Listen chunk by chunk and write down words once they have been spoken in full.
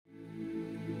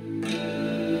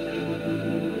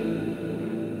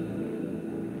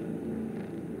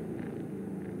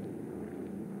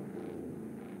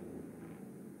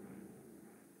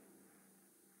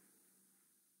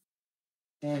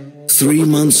3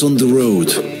 months on the road,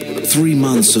 3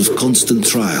 months of constant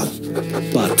trial.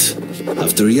 But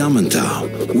after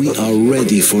Yamantau, we are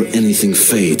ready for anything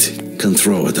fate can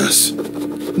throw at us.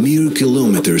 Mere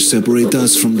kilometers separate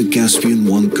us from the Caspian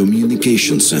One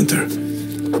communication center.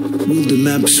 Will the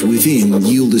maps within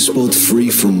yield a spot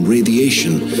free from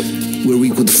radiation, where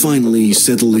we could finally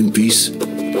settle in peace?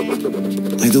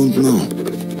 I don't know.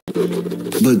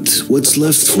 But what's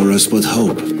left for us but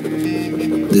hope?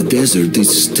 The desert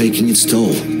is taking its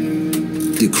toll.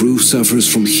 The crew suffers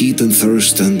from heat and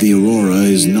thirst, and the Aurora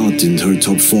is not in her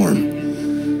top form.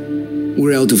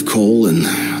 We're out of coal and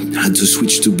had to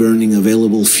switch to burning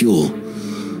available fuel,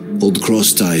 old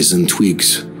cross ties and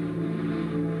twigs.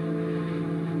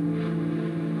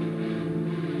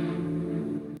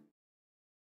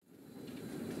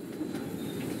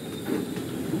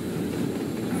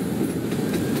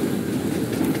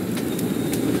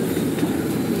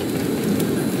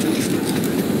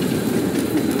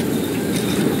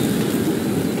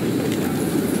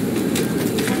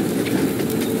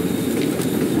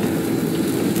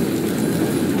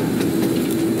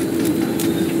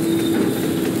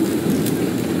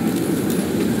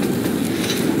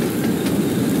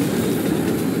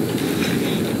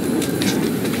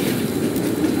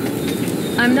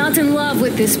 I'm not in love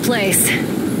with this place.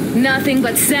 Nothing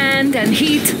but sand and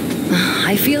heat.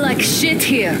 I feel like shit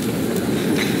here.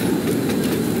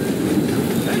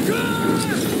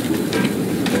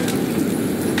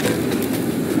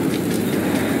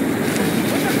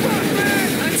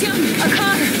 Artyom, a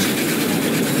car!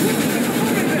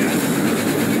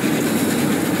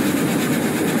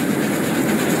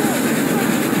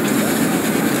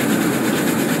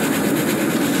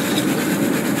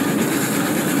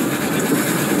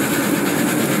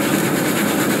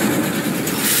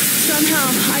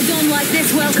 I don't like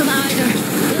this welcome either.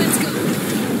 Let's go.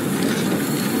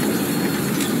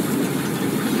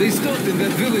 They stopped in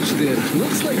that village there.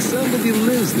 Looks like somebody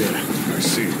lives there. I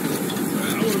see.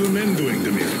 How are the men doing,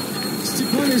 Demir?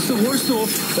 Stepan is the worst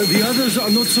off. The others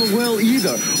are not so well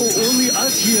either. Only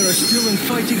us here are still in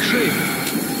fighting shape.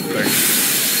 Thanks.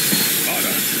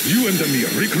 Anna, you and Demir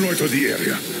reconnoiter the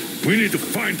area. We need to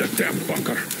find that damn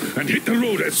bunker and hit the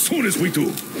road as soon as we do.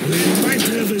 We might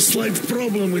have a slight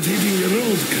problem with hitting the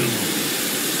road,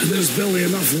 Colonel. There's barely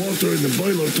enough water in the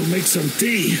boiler to make some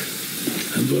tea.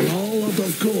 And we're all out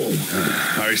of coal.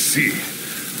 I see.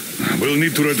 We'll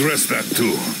need to address that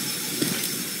too.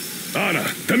 Anna,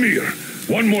 Demir,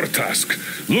 one more task.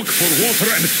 Look for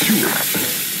water and fuel.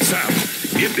 Sam,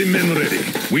 get the men ready.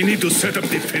 We need to set up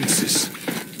defenses.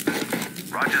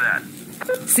 Roger that.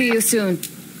 See you soon.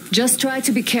 Just try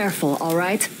to be careful, all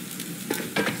right?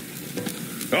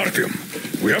 Artyom,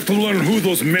 we have to learn who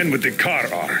those men with the car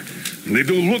are. They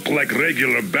do look like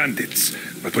regular bandits,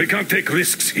 but we can't take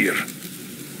risks here.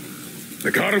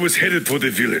 The car was headed for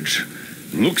the village.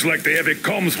 Looks like they have a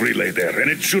comms relay there, and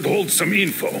it should hold some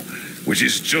info, which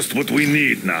is just what we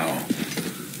need now.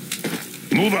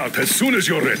 Move out as soon as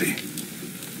you're ready.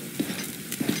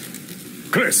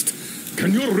 Crest,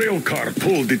 can your rail car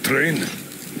pull the train?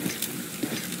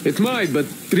 It might, but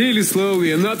really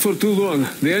slowly and not for too long.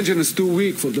 The engine is too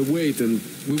weak for the weight, and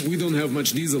we don't have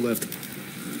much diesel left.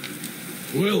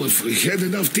 Well, if we had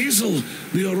enough diesel,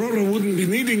 the Aurora wouldn't be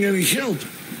needing any help.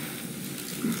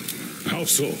 How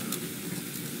so?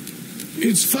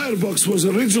 Its firebox was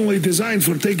originally designed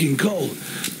for taking coal,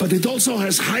 but it also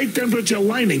has high-temperature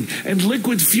lining and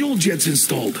liquid fuel jets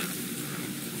installed.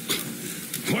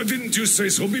 Why didn't you say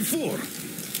so before?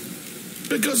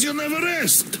 Because you never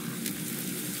asked.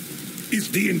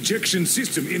 Is the injection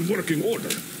system in working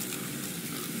order?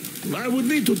 I would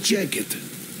need to check it.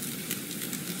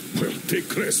 Well, take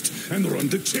Crest and run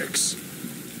the checks.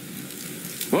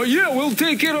 Oh yeah, we'll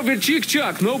take care of it,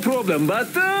 chick-chuck, no problem.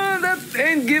 But that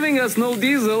ain't giving us no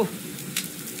diesel.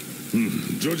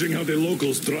 Judging how the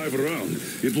locals drive around,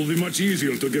 it will be much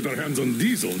easier to get our hands on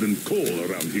diesel than coal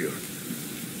around here.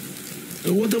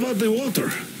 What about the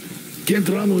water? Can't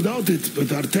run without it,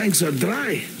 but our tanks are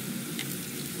dry.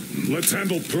 Let's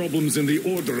handle problems in the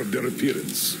order of their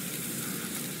appearance.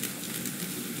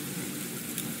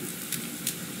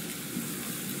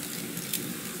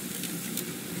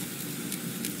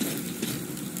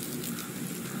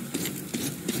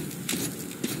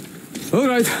 All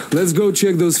right, let's go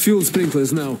check those fuel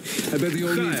sprinklers now. I bet they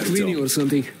all need cleaning or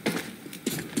something.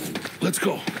 Let's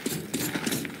go.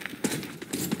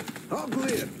 All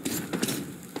clear.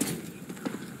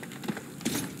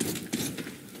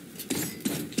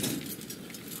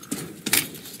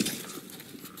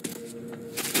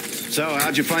 So,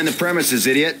 how'd you find the premises,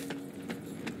 idiot?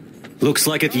 Looks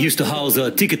like it used to house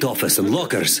a ticket office and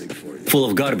lockers. full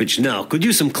of garbage now. Could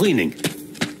use some cleaning.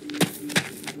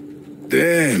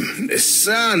 Damn, the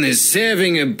sun is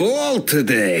having a ball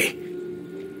today.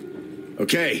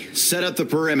 Okay, set up the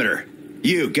perimeter.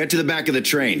 You, get to the back of the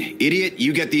train. Idiot,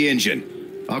 you get the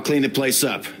engine. I'll clean the place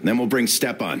up, then we'll bring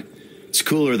Step on. It's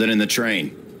cooler than in the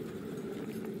train.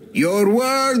 Your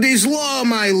word is law,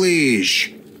 my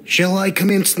liege. Shall I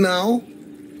commence now?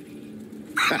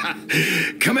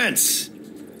 Commence!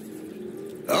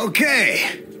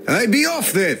 Okay, I be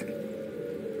off then.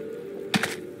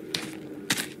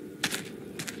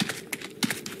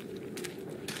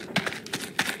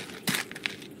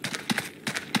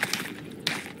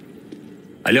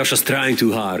 Alyosha's trying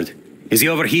too hard. Is he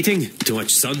overheating? Too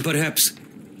much sun, perhaps?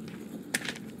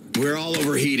 We're all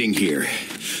overheating here.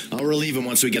 I'll relieve him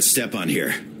once we get Step on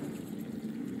here.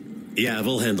 Yeah,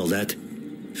 we'll handle that.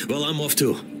 Well, I'm off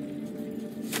too.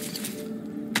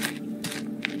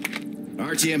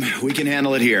 Artyom, we can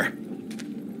handle it here.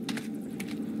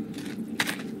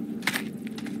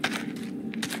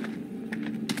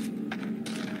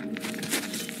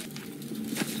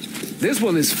 This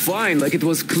one is fine, like it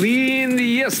was clean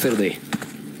yesterday.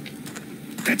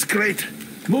 That's great.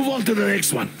 Move on to the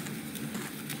next one.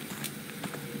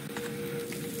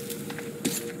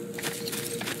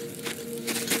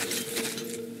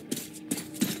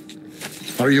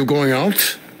 Are you going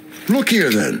out? Look here,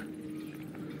 then.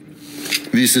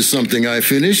 This is something I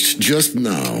finished just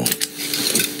now.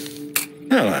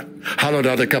 Hollowed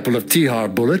out a couple of T-Har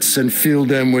bullets and filled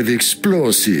them with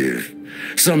explosive.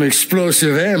 Some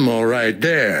explosive ammo right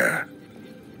there.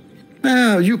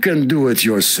 Now, you can do it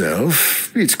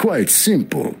yourself. It's quite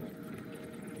simple.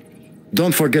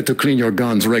 Don't forget to clean your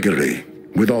guns regularly.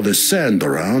 With all this sand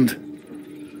around.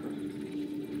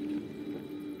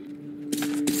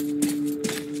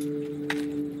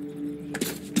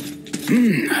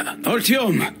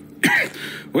 Artyom!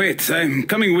 Wait, I'm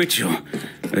coming with you.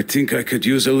 I think I could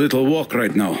use a little walk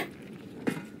right now.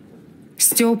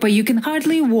 Styopa, you can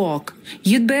hardly walk.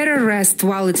 You'd better rest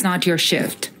while it's not your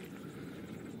shift.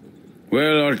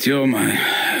 Well, Artyom,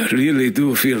 I really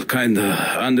do feel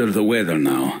kinda under the weather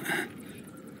now.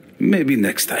 Maybe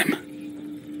next time.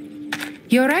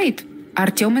 You're right.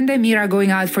 Artyom and Damir are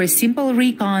going out for a simple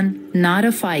recon, not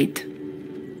a fight.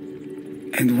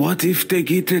 And what if they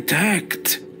get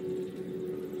attacked?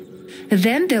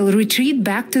 Then they'll retreat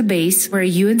back to base where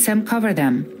you and Sam cover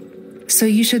them. So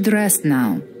you should rest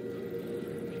now.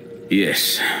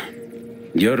 Yes.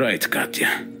 You're right,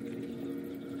 Katya.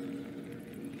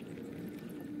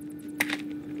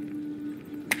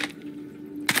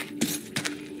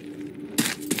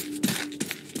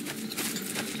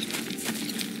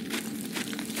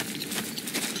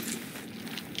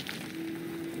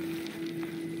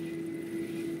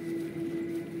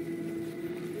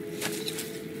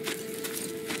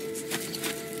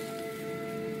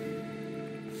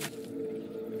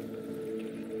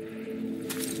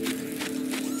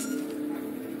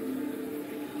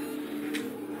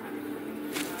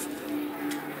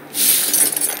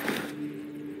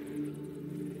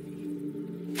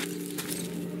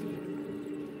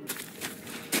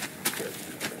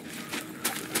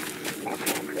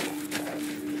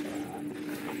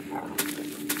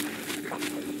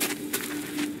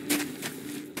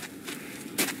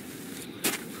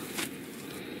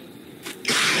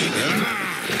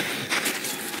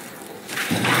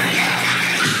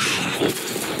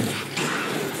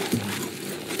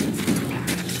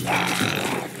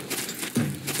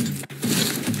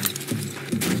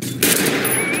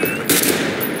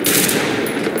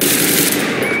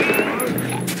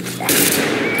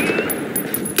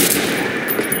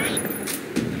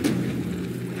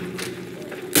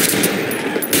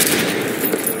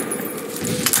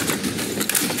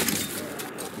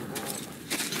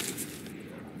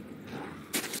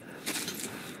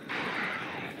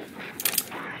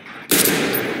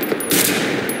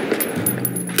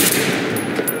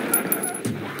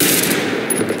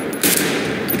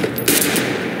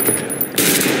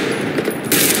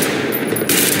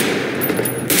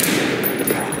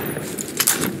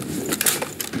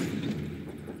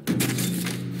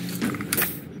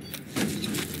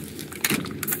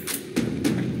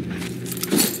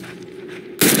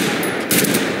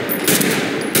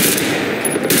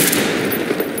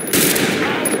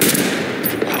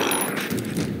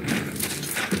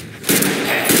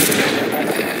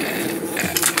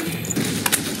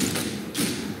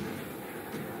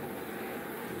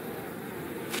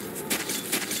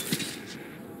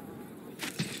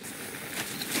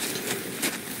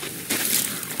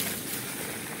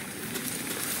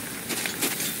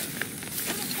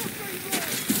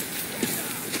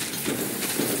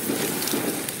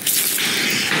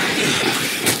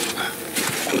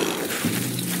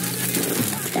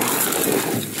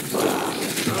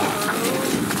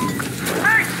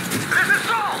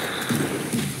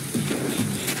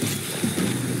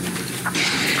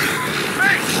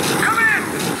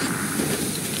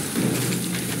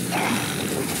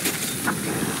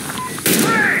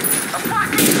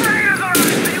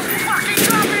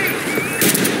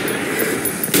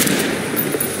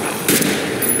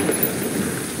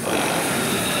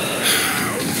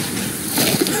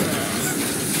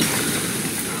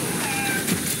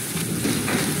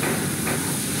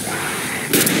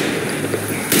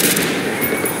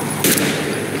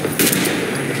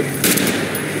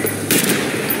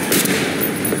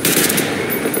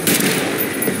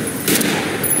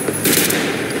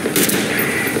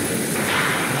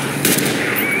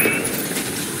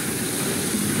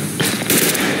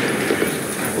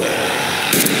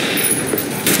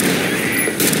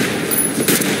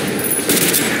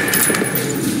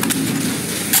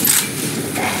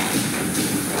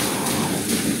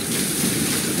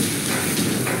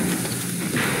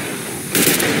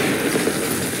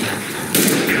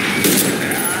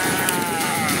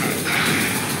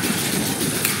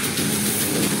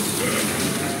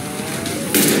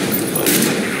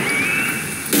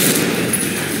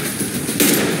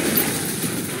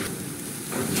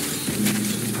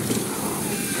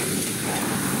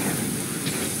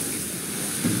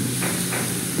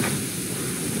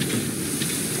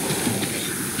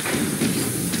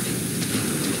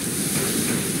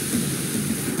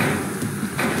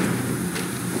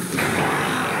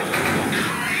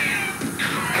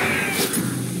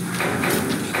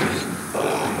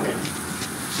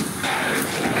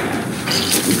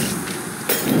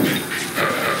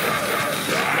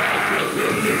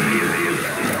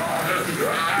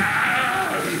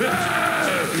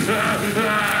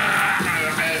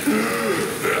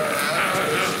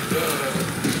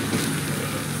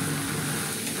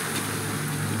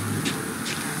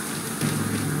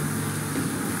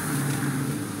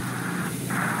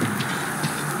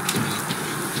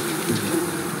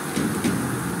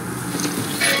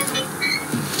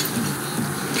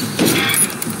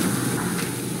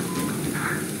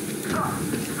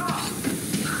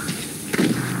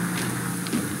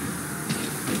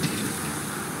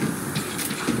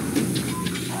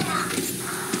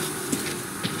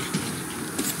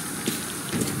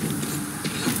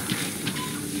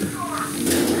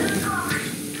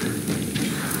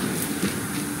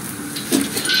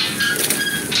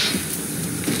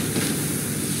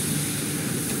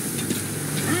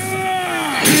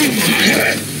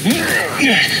 You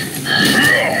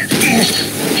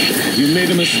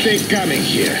made a mistake coming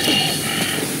here.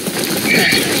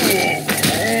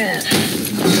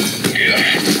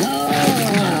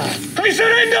 I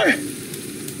surrender!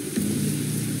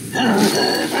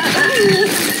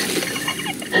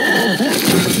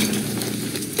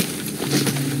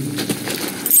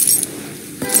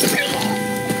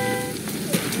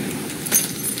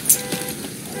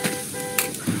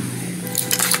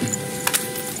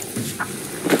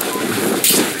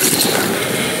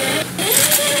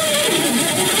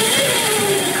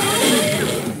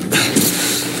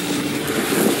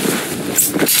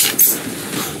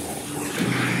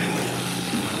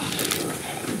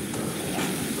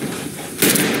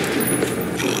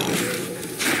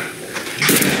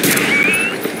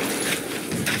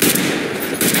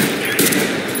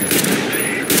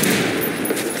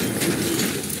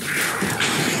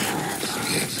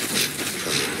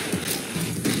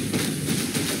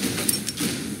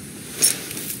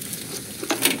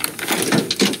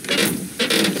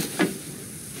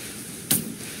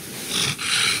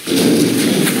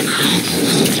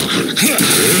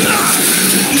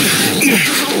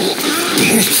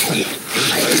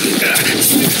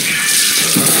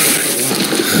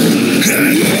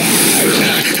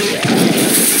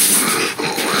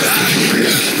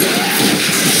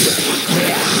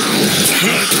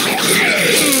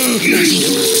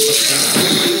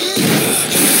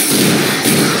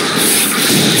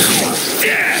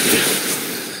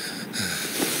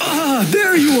 Ah,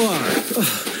 there you are!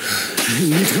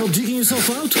 Need help digging yourself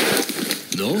out?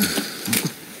 No?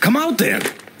 Come out then!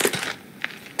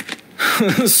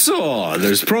 So,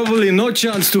 there's probably no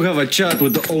chance to have a chat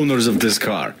with the owners of this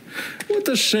car. What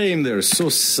a shame they're so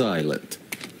silent.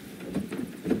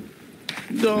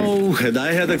 No, had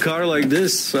I had a car like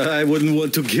this, I wouldn't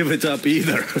want to give it up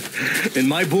either. In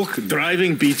my book,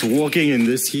 driving beats walking in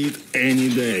this heat any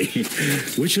day.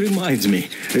 Which reminds me,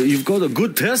 you've got a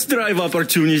good test drive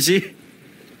opportunity.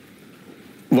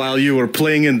 While you were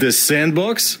playing in this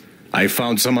sandbox, I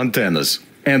found some antennas,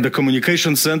 and the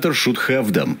communication center should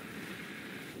have them.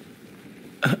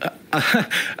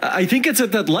 I think it's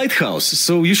at that lighthouse,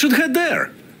 so you should head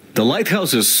there. The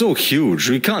lighthouse is so huge,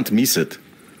 we can't miss it.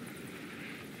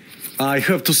 I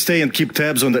have to stay and keep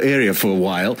tabs on the area for a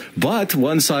while, but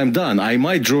once I'm done, I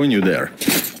might join you there.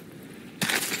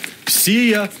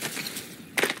 See ya!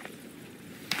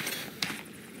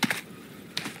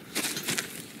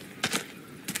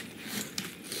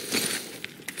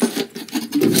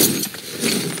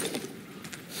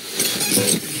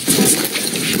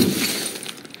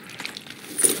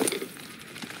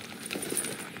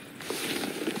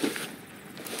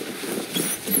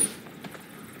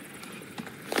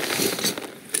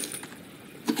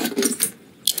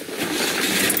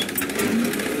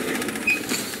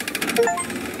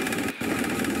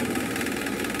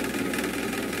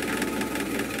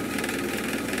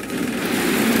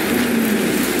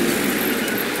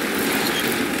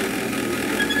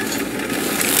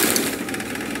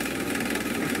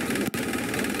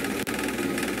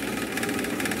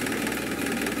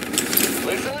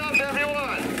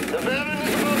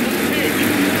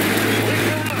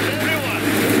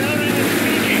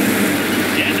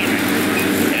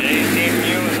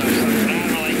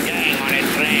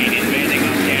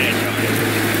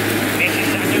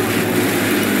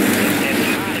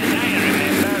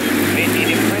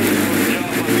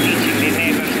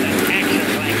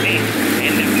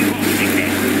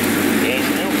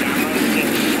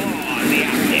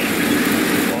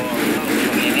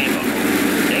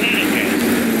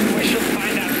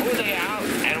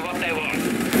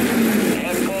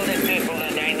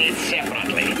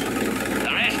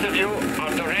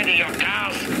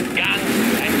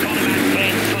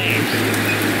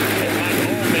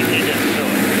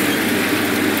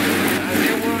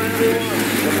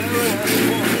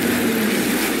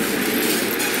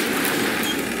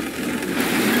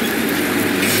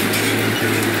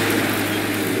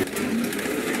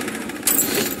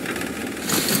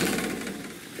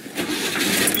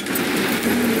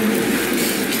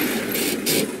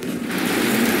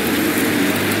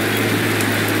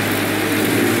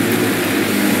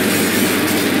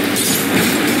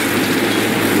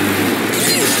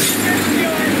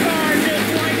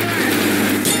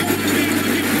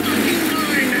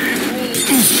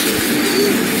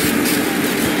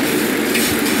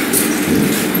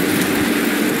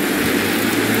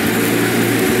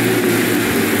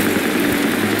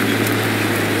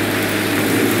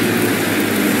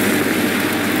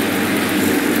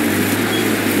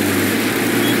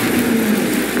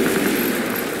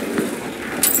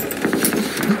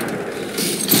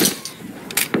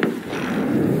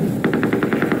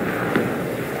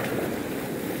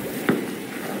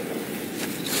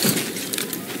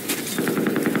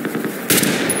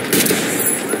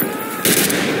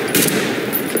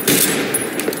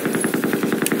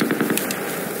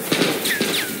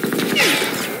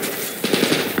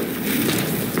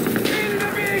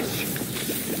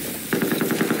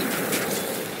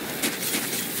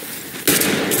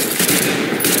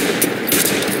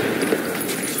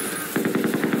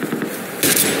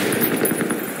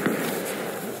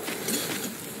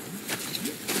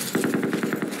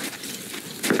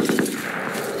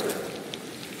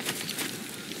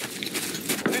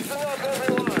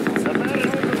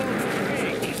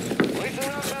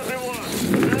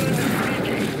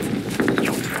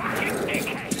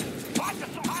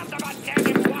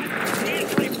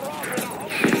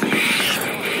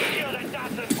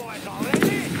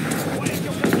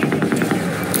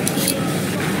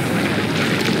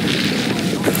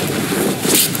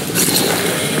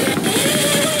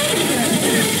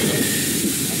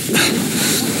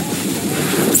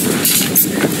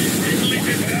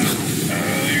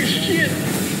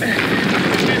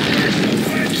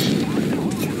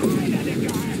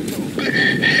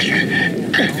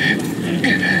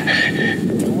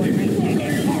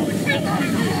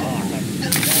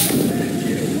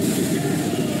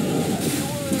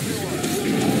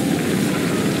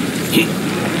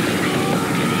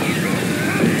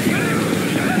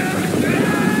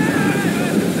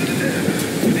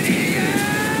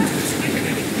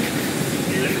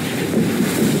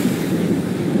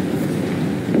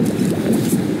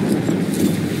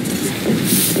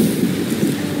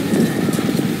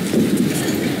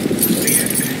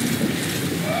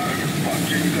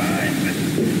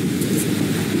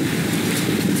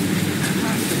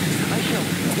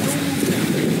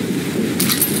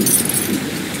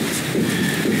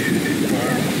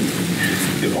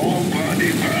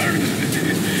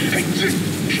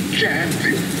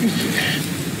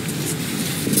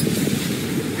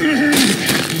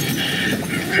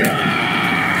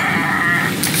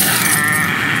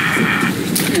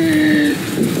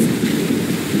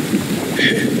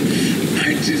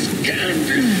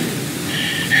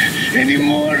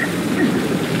 anymore.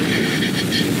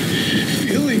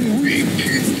 Feeling weak.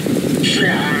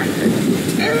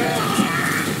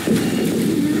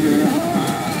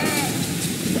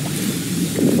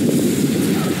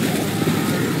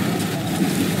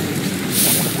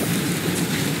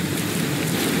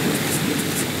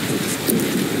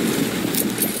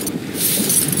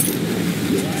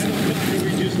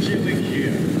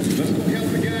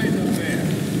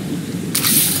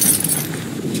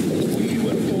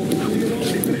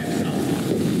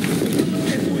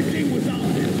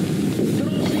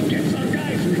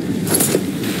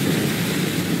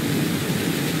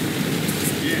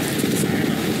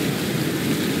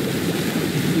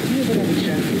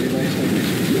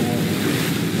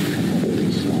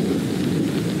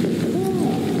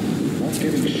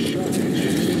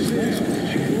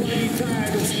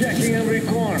 Checking every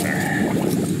corner.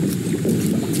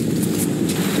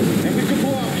 And we could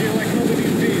walk here like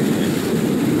nobody's business.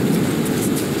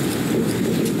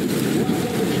 Lots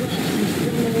of the trucks he's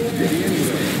thrown away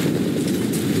anyway.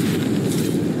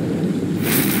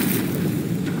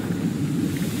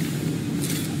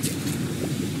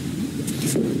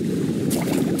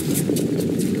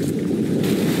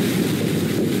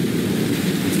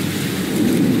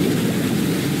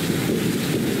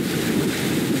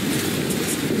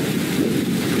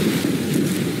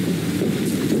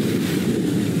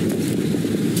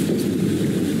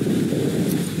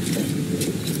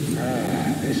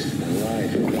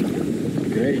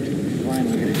 Great, we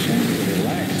finally get a chance to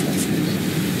relax like this.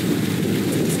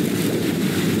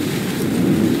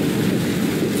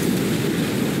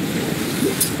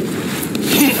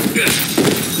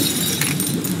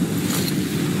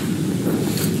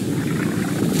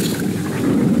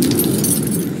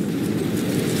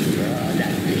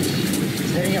 That bitch,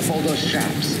 setting up all those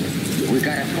traps. We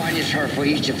gotta punish her for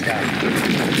each of them.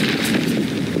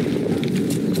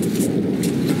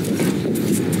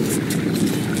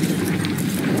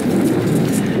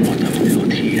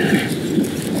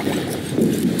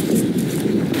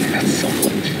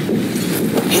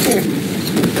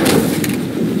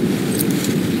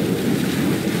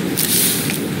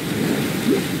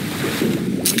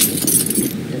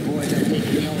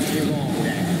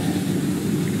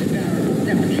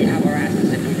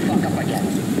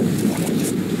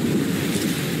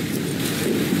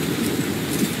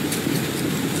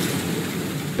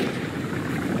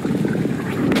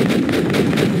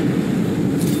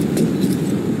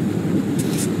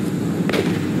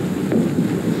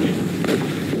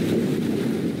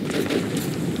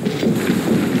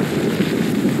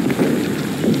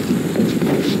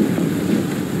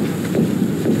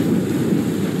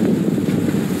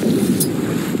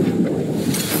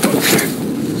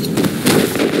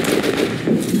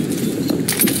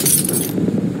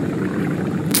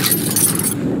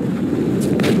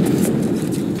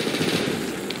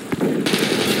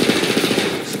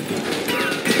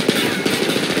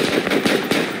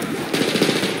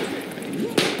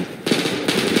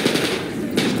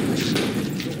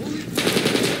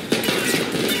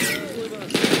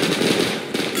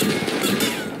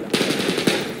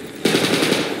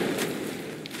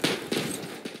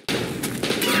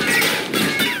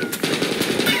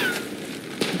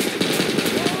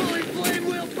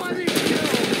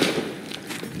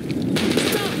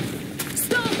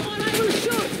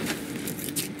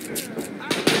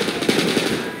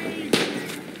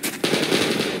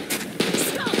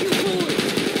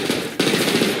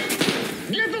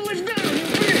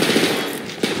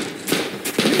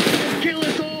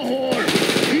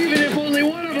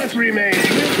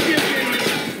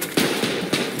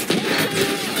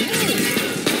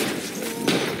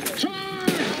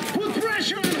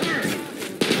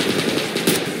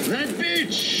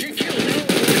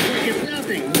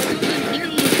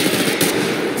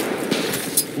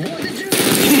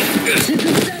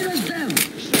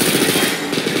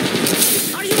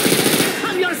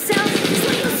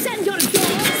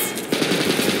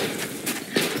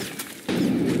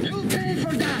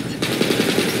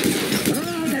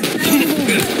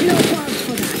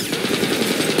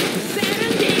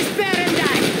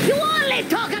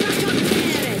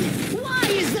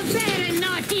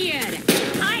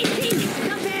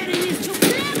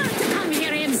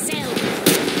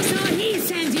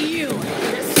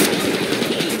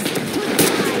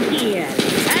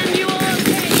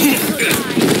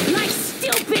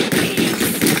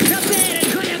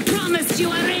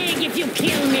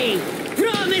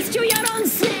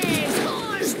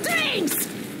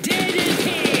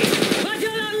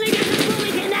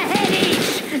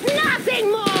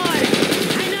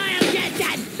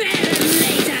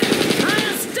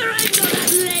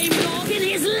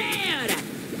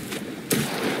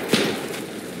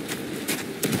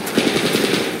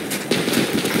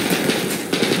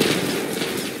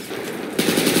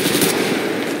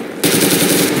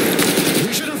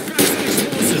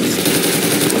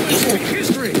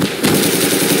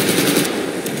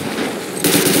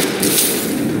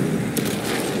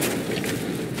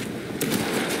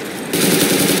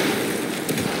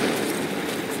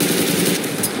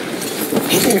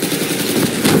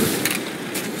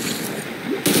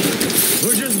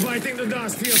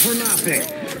 for nothing.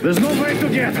 There's no way to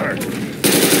get her.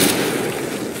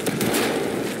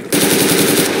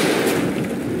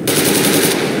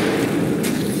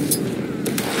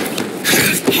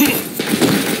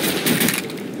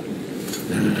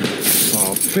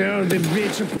 Oh, fair the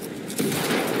bitch.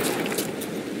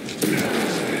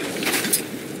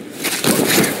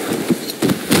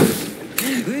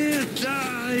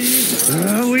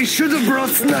 We should have brought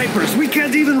snipers. We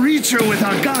can't even reach her with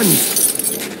our guns.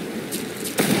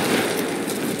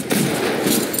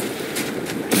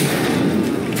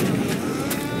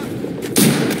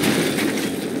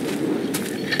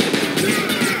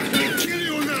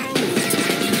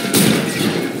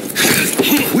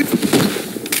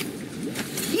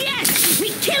 Yes! We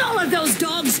kill all of those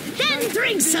dogs, then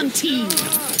drink some tea.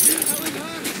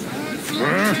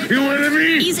 You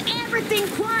enemy? Is everything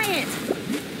quiet?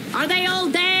 Are they all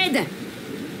dead?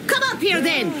 Come up here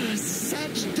then!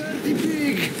 Such dirty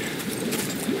pig!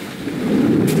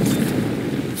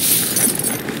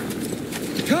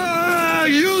 Ah,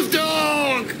 you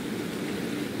dog!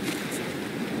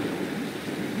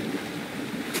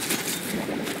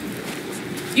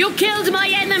 You killed my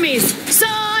enemies, so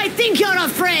I think you're a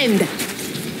friend.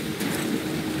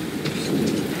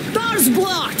 Door's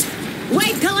blocked.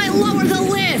 Wait till I lower the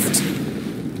lift.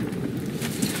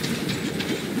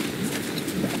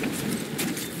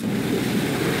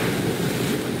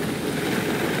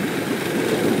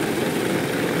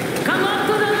 Come up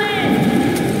to the lift.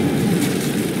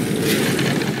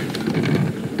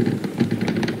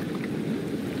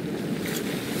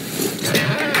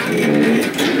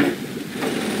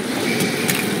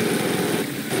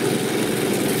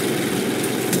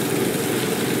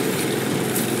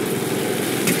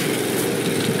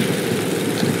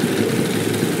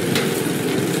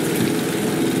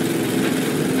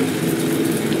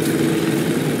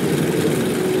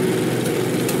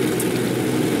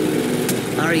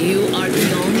 Are you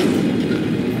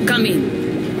Artyom? Come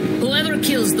in. Whoever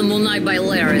kills the Munai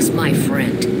Bailer is my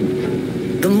friend.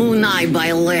 The Munai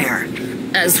Bailer,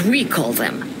 as we call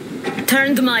them,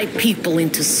 turned my people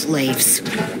into slaves.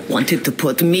 Wanted to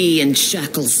put me in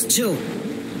shackles too.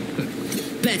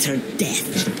 Better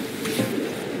death.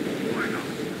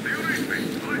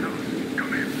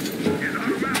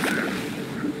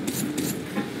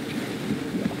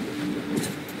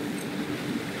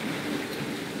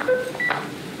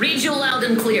 Read you loud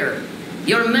and clear.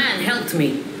 Your man helped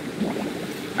me.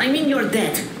 I mean, you're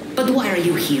dead. But why are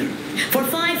you here? For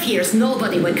 5 years,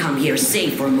 nobody would come here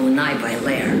save for Munai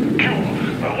Bailer.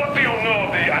 Giul, what do you know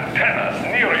of the antennas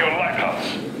near your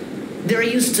lighthouse? There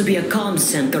used to be a comm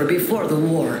center before the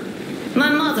war. My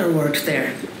mother worked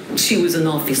there. She was an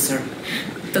officer.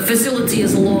 The facility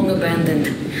is long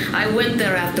abandoned. I went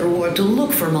there after war to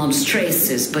look for Mom's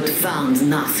traces, but found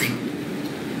nothing.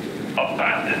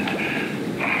 Abandoned?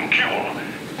 Giul,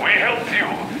 we helped you,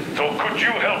 so could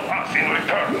you help us in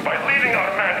return by leading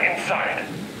our man inside?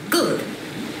 Good.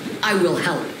 I will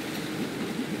help.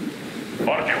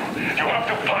 Artyom, you have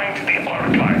to find the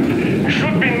archive. It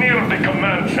should be near the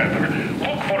command center.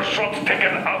 Look for shots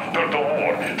taken after the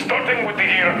war, starting with the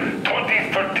year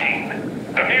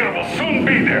 2013. The Mir will soon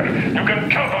be there. You can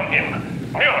count on him.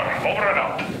 Miller, over and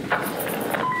out.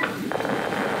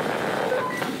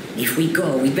 If we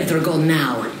go, we better go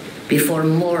now, before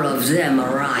more of them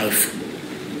arrive.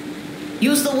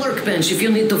 Use the workbench if you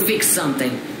need to fix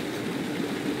something.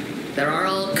 There are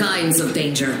all kinds of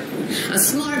danger. A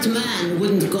smart man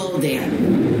wouldn't go there.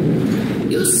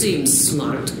 You seem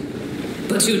smart,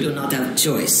 but you do not have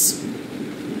choice.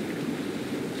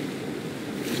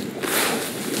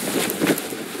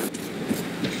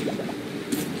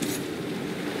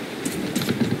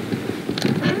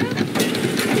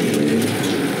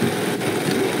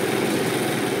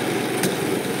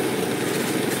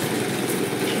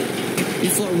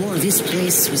 Before war, this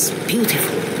place was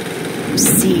beautiful.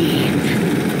 See,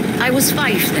 I was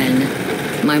 5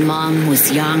 then. My mom was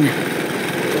young,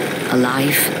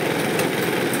 alive.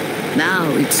 Now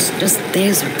it's just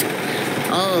desert.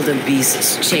 All the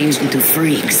beasts changed into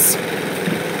freaks.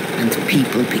 And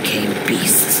people became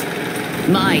beasts.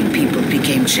 My people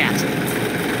became chattel.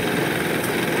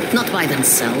 Not by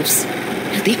themselves.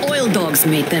 The oil dogs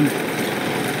made them.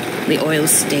 The oil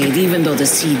stayed even though the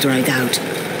sea dried out.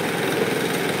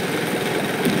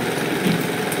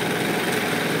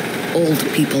 Old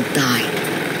people died.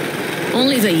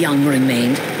 Only the young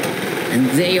remained, and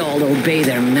they all obey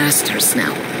their masters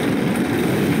now.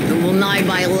 The Munai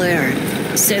Bailer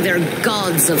say they're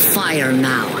gods of fire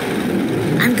now,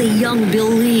 and the young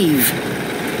believe.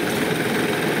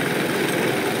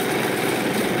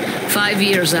 5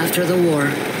 years after the war,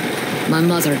 my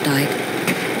mother died.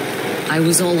 I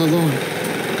was all alone.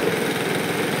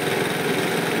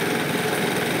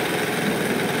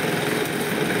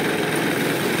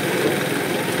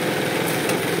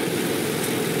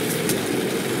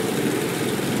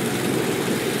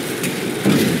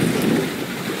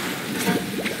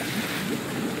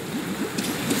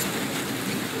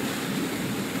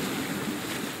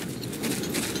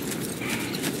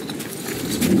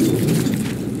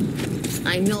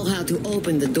 I know how to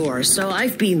open the door, so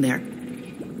I've been there.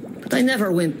 But I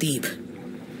never went deep.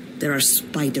 There are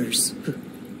spiders.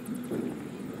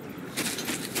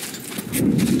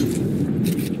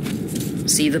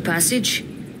 See the passage?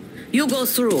 You go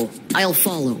through. I'll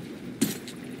follow.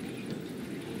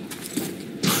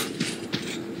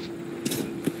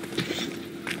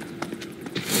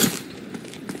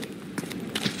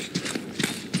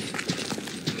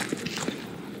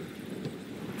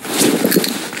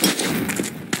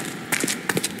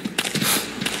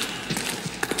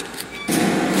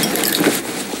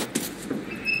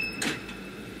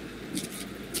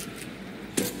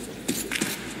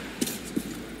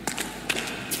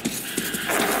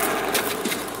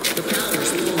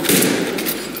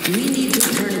 We need to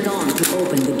turn it on to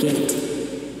open the gate.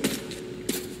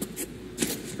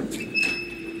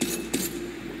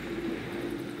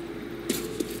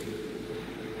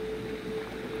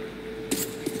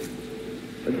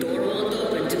 The door won't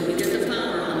open till we get the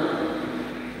power on.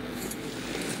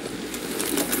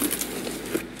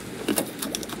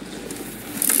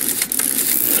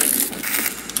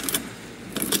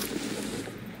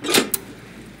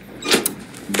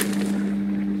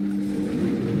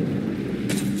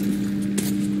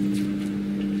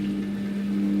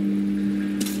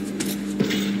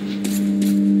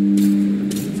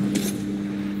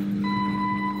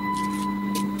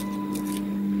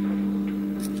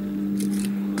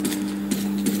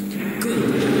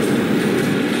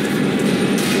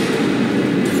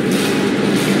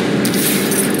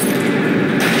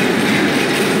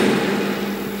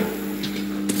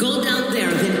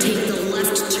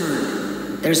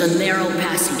 There's a narrow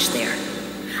passage there.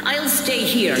 I'll stay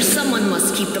here. Someone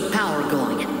must keep the power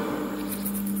going.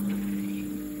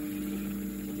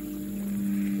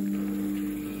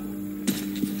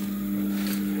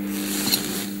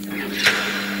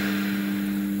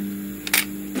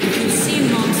 If you see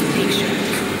Mom's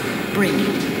picture, bring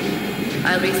it.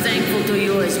 I'll be thankful to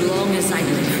you as long as I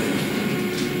live.